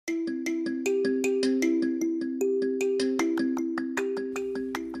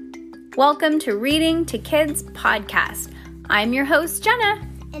Welcome to Reading to Kids podcast. I'm your host, Jenna.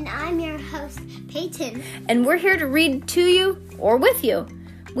 And I'm your host, Peyton. And we're here to read to you or with you.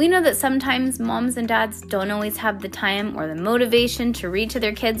 We know that sometimes moms and dads don't always have the time or the motivation to read to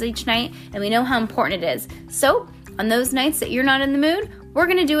their kids each night, and we know how important it is. So, on those nights that you're not in the mood, we're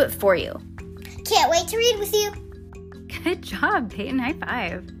going to do it for you. Can't wait to read with you. Good job, Peyton. High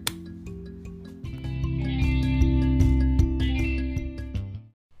five.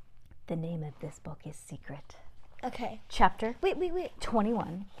 The name of this book is Secret. Okay. Chapter Wait.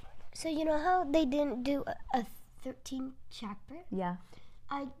 21. So you know how they didn't do a 13th chapter? Yeah.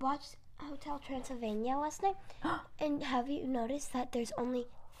 I watched Hotel Transylvania last night, and have you noticed that there's only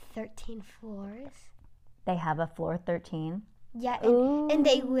 13 floors? They have a floor 13. Yeah, and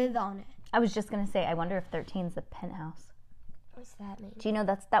they live on it. I was just going to say, I wonder if 13 is the penthouse. What's that mean? Do you know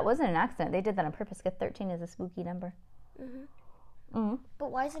that wasn't an accident? They did that on purpose because 13 is a spooky number. Mm-hmm.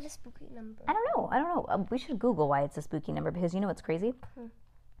 But why is it a spooky number? I don't know. We should Google why it's a spooky number because you know what's crazy?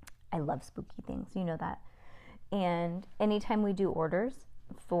 I love spooky things. You know that. And anytime we do orders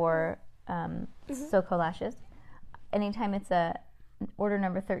for SoCo Lashes, anytime it's a order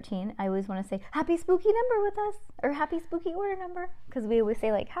number 13, I always want to say, happy spooky number with us, or happy spooky order number, because we always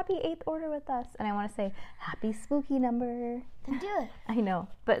say, like, happy 8th order with us, and I want to say, happy spooky number. Then do it. I know,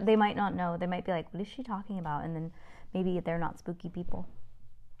 but they might not know. They might be like, what is she talking about? And then maybe they're not spooky people.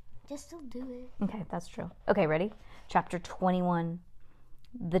 Just still do it. Okay, that's true. Okay, ready? Chapter 21,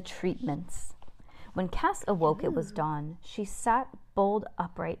 The Treatments. When Cass awoke, it was dawn. She sat bolt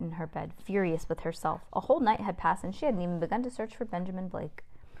upright in her bed, furious with herself. A whole night had passed, and she hadn't even begun to search for Benjamin Blake.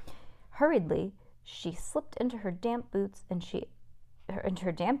 Hurriedly, she slipped into her damp boots,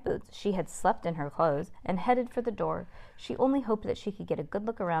 She had slept in her clothes, and headed for the door. She only hoped that she could get a good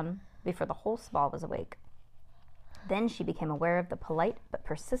look around before the whole spa was awake. Then she became aware of the polite but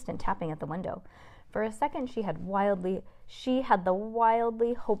persistent tapping at the window. For a second, she had the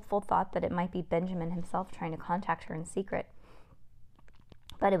wildly hopeful thought that it might be Benjamin himself trying to contact her in secret.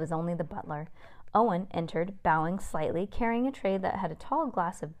 But it was only the butler. Owen entered, bowing slightly, carrying a tray that had a tall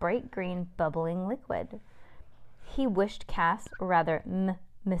glass of bright green, bubbling liquid. He wished Cass, or rather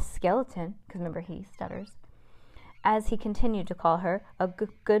Miss Skeleton, because remember he stutters, as he continued to call her, a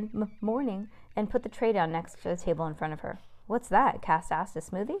good morning, and put the tray down next to the table in front of her. "What's that?" Cass asked. "A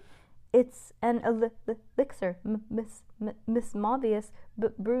smoothie?" "It's an elixir, Miss Mobius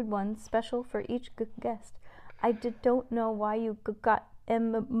brewed one special for each guest. I don't know why you got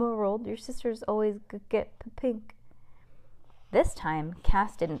emerald. Your sisters always get pink." This time,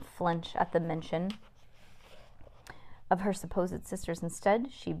 Cass didn't flinch at the mention of her supposed sisters.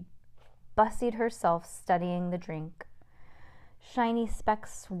 Instead, she busied herself studying the drink. Shiny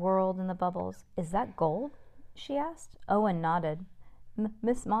specks swirled in the bubbles. "Is that gold?" she asked. Owen nodded.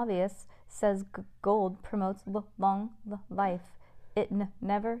 "Miss Mobius says gold promotes long life. It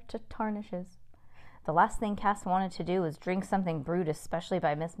never tarnishes." The last thing Cass wanted to do was drink something brewed especially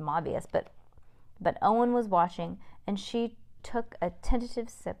by Miss Mobius, but Owen was watching, and she took a tentative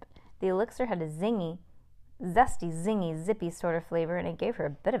sip. The elixir had a zesty, zingy, zippy sort of flavor, and it gave her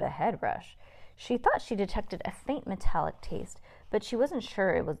a bit of a head rush. She thought she detected a faint metallic taste, but she wasn't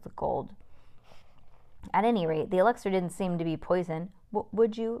sure it was the gold. At any rate, the elixir didn't seem to be poison.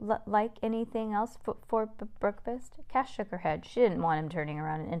 "Would you like anything else for breakfast?" Cass shook her head. She didn't want him turning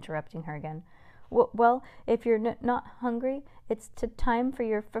around and interrupting her again. "Well, if you're not hungry, it's time for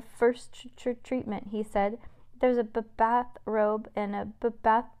your first treatment," he said. "There's a bath robe and a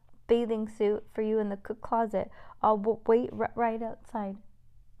bathing suit for you in the closet. I'll wait right outside."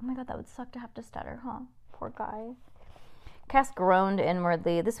 Oh my God, that would suck to have to stutter, huh? Poor guy. Cass groaned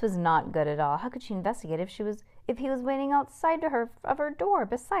inwardly. This was not good at all. How could she investigate if he was waiting outside of her door?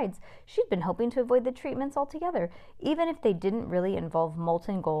 Besides, she'd been hoping to avoid the treatments altogether, even if they didn't really involve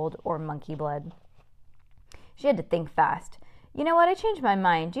molten gold or monkey blood. She had to think fast. "You know what? I changed my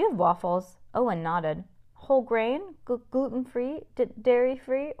mind. Do you have waffles?" Owen nodded. "Whole grain, gluten-free,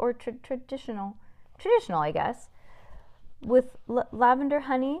 dairy-free, or traditional?" "Traditional, I guess. With lavender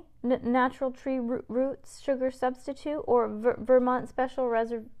honey, natural tree roots, sugar substitute, or Vermont Special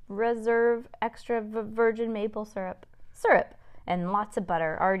Reserve Extra Virgin Maple Syrup." "Syrup, and lots of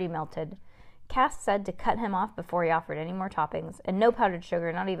butter, already melted." Cass said to cut him off before he offered any more toppings. "And no powdered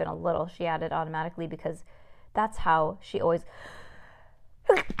sugar, not even a little," she added automatically, because that's how she always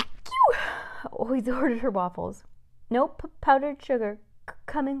ordered her waffles. "No powdered sugar.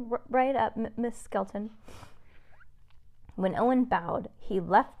 Coming right up, Miss Skelton." When Owen bowed, he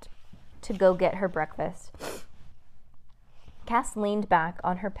left to go get her breakfast. Cass leaned back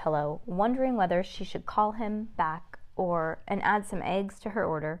on her pillow, wondering whether she should call him back and add some eggs to her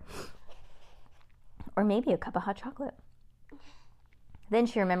order, Or maybe a cup of hot chocolate. Then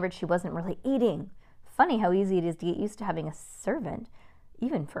she remembered she wasn't really eating. Funny how easy it is to get used to having a servant,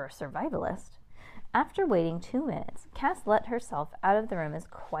 even for a survivalist. After waiting 2 minutes, Cass let herself out of the room as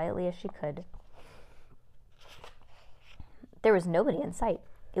quietly as she could. There was nobody in sight.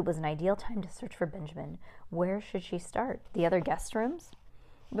 It was an ideal time to search for Benjamin. Where should she start? The other guest rooms?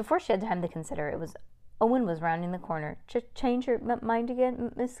 Before she had time to consider, Owen was rounding the corner. Change your mind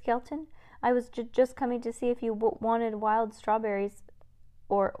again, Miss Skelton? I was just coming to see if you wanted wild strawberries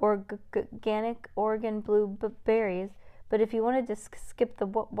or organic Oregon blueberries. But if you wanted to skip the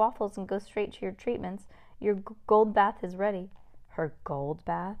waffles and go straight to your treatments, your gold bath is ready. Her gold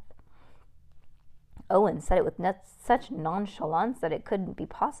bath? Owen said it with such nonchalance that it couldn't be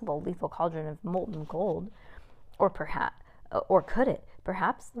possible. Lethal cauldron of molten gold. Or could it?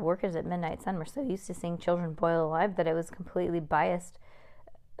 Perhaps the workers at Midnight Sun were so used to seeing children boil alive that it was completely biased,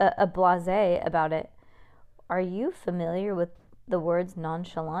 blasé about it. Are you familiar with the words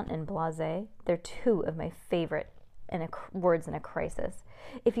nonchalant and blasé? They're two of my favorite words in a crisis.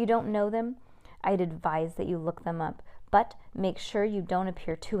 If you don't know them, I'd advise that you look them up, but make sure you don't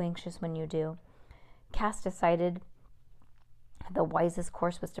appear too anxious when you do. Cass decided the wisest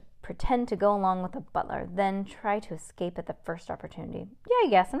course was to pretend to go along with the butler, then try to escape at the first opportunity. Yeah, I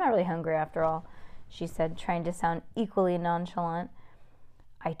guess I'm not really hungry after all, she said, trying to sound equally nonchalant.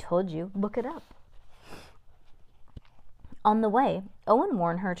 I told you, look it up. On the way, Owen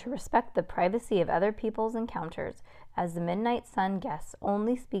warned her to respect the privacy of other people's encounters, as the Midnight Sun guests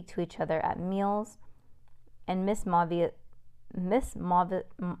only speak to each other at meals, and Miss Movius's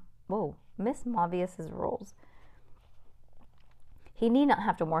rules. He need not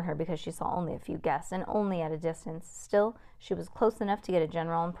have to warn her because she saw only a few guests, and only at a distance. Still, she was close enough to get a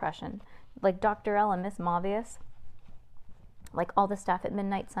general impression. Like Dr. L and Miss Movius, like all the staff at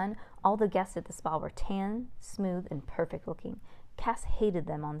Midnight Sun, all the guests at the spa were tan, smooth, and perfect looking. Cass hated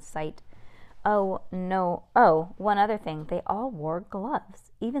them on sight. Oh, no. Oh, one other thing. They all wore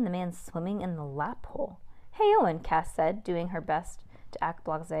gloves, even the man swimming in the lap pool. Hey, Owen, Cass said, doing her best to act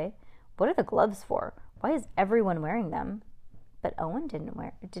blasé. What are the gloves for? Why is everyone wearing them? But Owen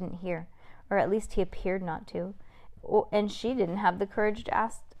didn't hear, or at least he appeared not to, and she didn't have the courage to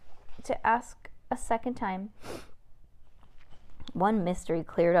ask a second time. One mystery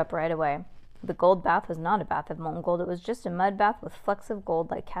cleared up right away. The gold bath was not a bath of molten gold. It was just a mud bath with flecks of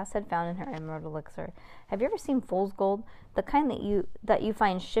gold like Cass had found in her emerald elixir. Have you ever seen fool's gold? The kind that you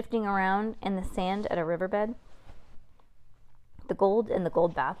find shifting around in the sand at a riverbed? The gold in the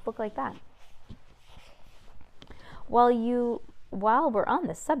gold bath look like that. While we're on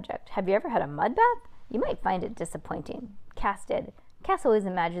this subject, have you ever had a mud bath? You might find it disappointing. Cass did. Cass always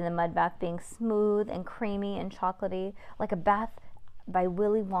imagined the mud bath being smooth and creamy and chocolatey, like a bath by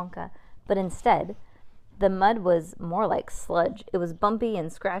Willy Wonka. But instead, the mud was more like sludge. It was bumpy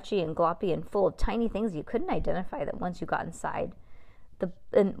and scratchy and gloppy and full of tiny things you couldn't identify that once you got inside.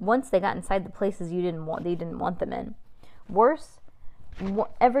 And once they got inside the places you didn't want them in. Worse,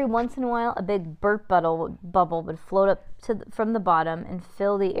 every once in a while, a big burp bubble would float up from the bottom and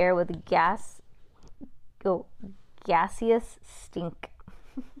fill the air with gaseous stink.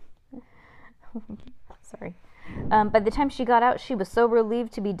 Sorry. By the time she got out, she was so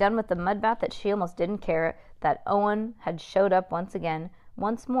relieved to be done with the mud bath that she almost didn't care that Owen had showed up once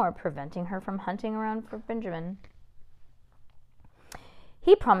more, preventing her from hunting around for Benjamin.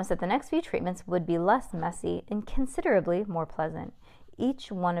 He promised that the next few treatments would be less messy and considerably more pleasant.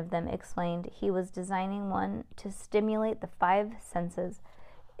 Each one of them explained he was designing one to stimulate the 5 senses.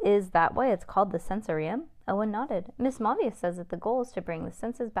 Is that why it's called the sensorium? Owen nodded. Miss Movius says that the goal is to bring the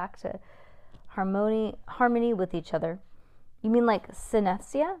senses back to harmony with each other. You mean like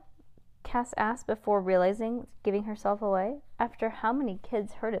synesthesia? Cass asked before giving herself away. After how many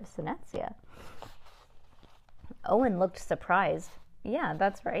kids heard of synesthesia? Owen looked surprised. Yeah,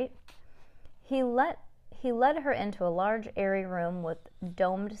 that's right. He led her into a large, airy room with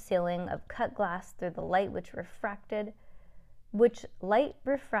domed ceiling of cut glass through the light which refracted in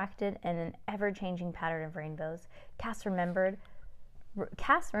an ever-changing pattern of rainbows. Cass, remembering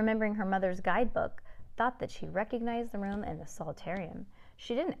her mother's guidebook, thought that she recognized the room in the solitarium.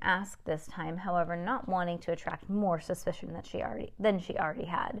 She didn't ask this time, however, not wanting to attract more suspicion than she already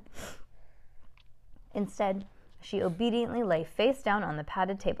had. Instead, she obediently lay face down on the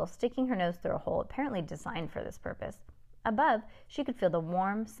padded table, sticking her nose through a hole apparently designed for this purpose. Above, she could feel the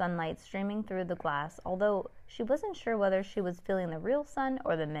warm sunlight streaming through the glass, although she wasn't sure whether she was feeling the real sun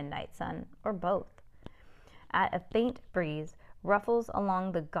or the midnight sun, or both. At a faint breeze, ruffles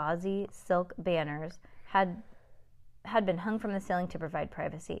along the gauzy silk banners had had been hung from the ceiling to provide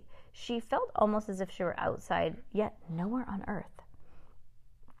privacy. She felt almost as if she were outside, yet nowhere on Earth.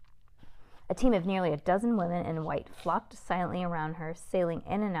 A team of nearly a dozen women in white flocked silently around her, sailing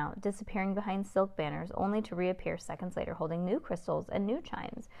in and out, disappearing behind silk banners, only to reappear seconds later holding new crystals and new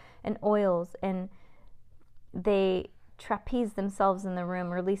chimes and oils, and they trapezed themselves in the room,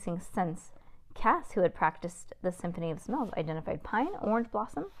 releasing scents. Cass, who had practiced the symphony of smells, identified pine, orange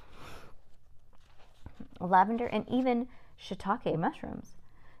blossom, lavender, and even shiitake mushrooms.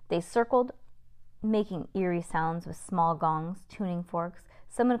 They circled, making eerie sounds with small gongs, tuning forks.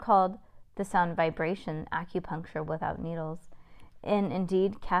 Someone called the sound vibration acupuncture without needles. And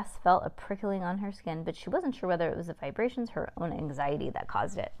indeed, Cass felt a prickling on her skin, but she wasn't sure whether it was the vibrations, her own anxiety, that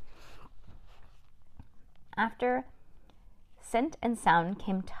caused it. After scent and sound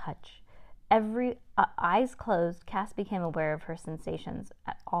came touch. Eyes closed, Cass became aware of her sensations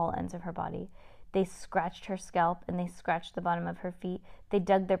at all ends of her body. They scratched her scalp and they scratched the bottom of her feet. They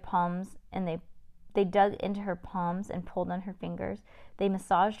dug their palms and they dug into her palms and pulled on her fingers. They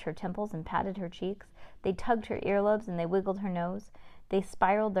massaged her temples and patted her cheeks. They tugged her earlobes and they wiggled her nose. They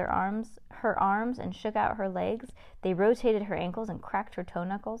spiraled her arms and shook out her legs. They rotated her ankles and cracked her toe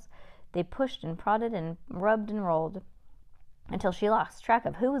knuckles. They pushed and prodded and rubbed and rolled until she lost track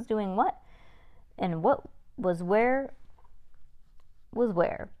of who was doing what and what was where.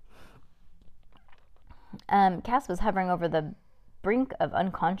 Cass was hovering over the brink of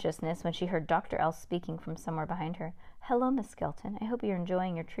unconsciousness when she heard Dr. L speaking from somewhere behind her. "Hello, Miss Skelton. I hope you're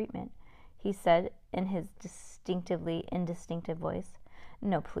enjoying your treatment," he said in his distinctively indistinctive voice.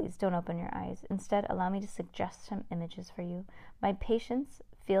 "No, please, don't open your eyes. Instead, allow me to suggest some images for you. My patients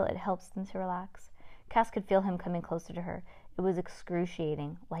feel it helps them to relax." Cass could feel him coming closer to her. It was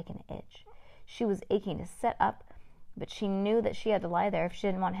excruciating, like an itch. She was aching to sit up, but she knew that she had to lie there if she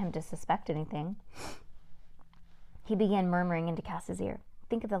didn't want him to suspect anything. He began murmuring into Cass's ear.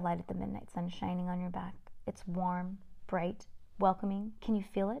 "Think of the light of the midnight sun shining on your back. It's warm, bright, welcoming. Can you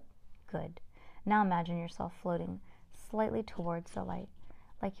feel it? Good. Now imagine yourself floating slightly towards the light,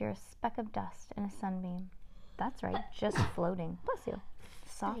 like you're a speck of dust in a sunbeam." That's right, just floating. Bless you.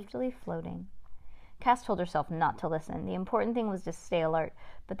 Softly floating. Cass told herself not to listen. The important thing was to stay alert,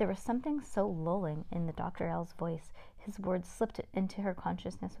 but there was something so lulling in the Dr. L's voice. His words slipped into her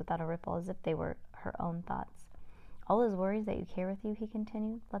consciousness without a ripple, as if they were her own thoughts. "All those worries that you carry with you," he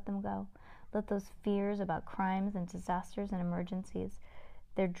continued, "let them go. Let those fears about crimes and disasters and emergencies,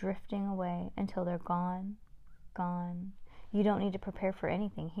 they're drifting away until they're gone, gone. You don't need to prepare for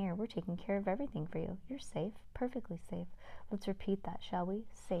anything here. We're taking care of everything for you. You're safe, perfectly safe. Let's repeat that, shall we?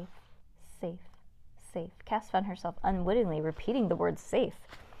 Safe, safe, safe." Cass found herself unwittingly repeating the word safe.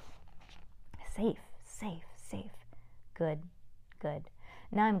 Safe, safe, safe. Good, good.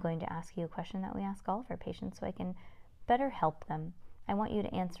 Now I'm going to ask you a question that we ask all of our patients so I can better help them. I want you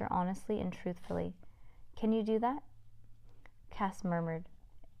to answer honestly and truthfully. Can you do that? Cass murmured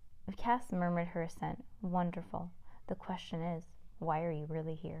her assent. Wonderful. The question is, why are you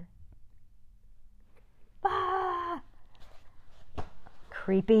really here? Ah!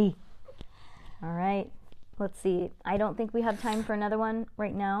 Creepy. All right. Let's see. I don't think we have time for another one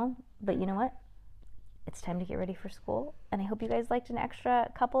right now, but you know what? It's time to get ready for school, and I hope you guys liked an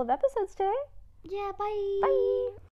extra couple of episodes today. Yeah, bye. Bye.